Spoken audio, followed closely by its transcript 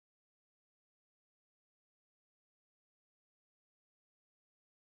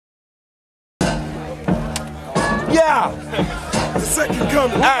Yeah. The second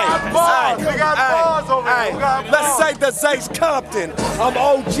coming. We got bars over here. Let's say the Zay's Compton. I'm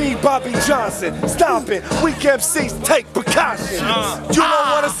OG Bobby Johnson. Stomping. Weak MCs take precautions. You don't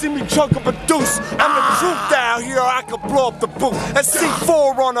want to see me chunk up a deuce. I'm the truth down here. I can blow up the booth. And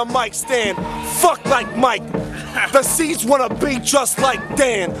C4 on a mic stand. Fuck like Mike. The C's wanna be just like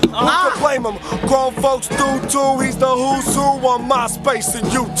Dan. Who can blame him? Grown folks do too. He's the who's who on MySpace and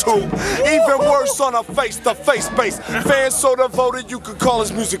YouTube. Even worse on a face-to-face base. Fans so devoted you could call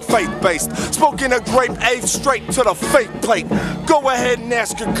his music faith-based. Smoking a grape eighth straight to the fake plate. Go ahead and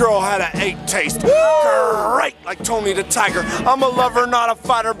ask your girl how the eight taste. Great, like Tony the Tiger. I'm a lover, not a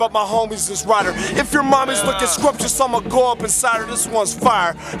fighter, but my homie's this rider. If your mommy's looking scrumptious, I'ma go up inside her. This one's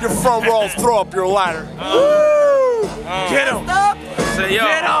fire. Your front row, throw up your ladder. Get him! Say, yo.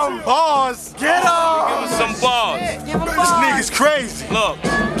 Get him! Bars! Get him! Give him some bars. This nigga's crazy. Look.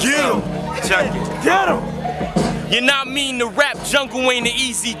 Get him! Check it. Get him! You're not mean to rap, jungle ain't an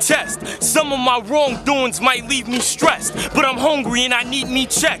easy test. Some of my wrongdoings might leave me stressed, but I'm hungry and I need me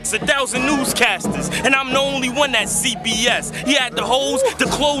checks. 1,000 newscasters, and I'm the only one at CBS. He had the hoes to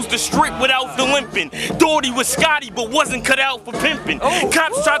close the strip without the limping. Thought he was Scotty, but wasn't cut out for pimping.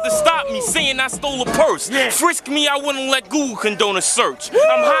 Cops tried to stop me, saying I stole a purse. Frisk me, I wouldn't let Google condone a search.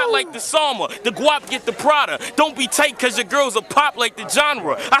 I'm hot like the Sama, the guap get the Prada. Don't be tight cause your girls a pop like the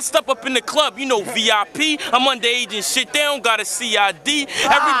genre. I step up in the club, you know VIP. I'm underage and shit, they don't got a CID.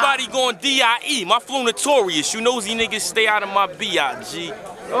 Everybody going DIE. My flow notorious. You nosy niggas stay out of my BIG.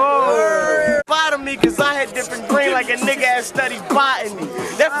 Bother me cause I had different brain like a nigga that studied botany.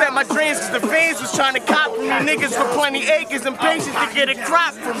 That fed my dreams cause the fans was trying to cop from me. Niggas with plenty acres and patience to get a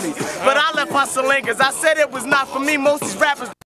crop from me. But I left hustling cause I said it was not for me. Most of these rappers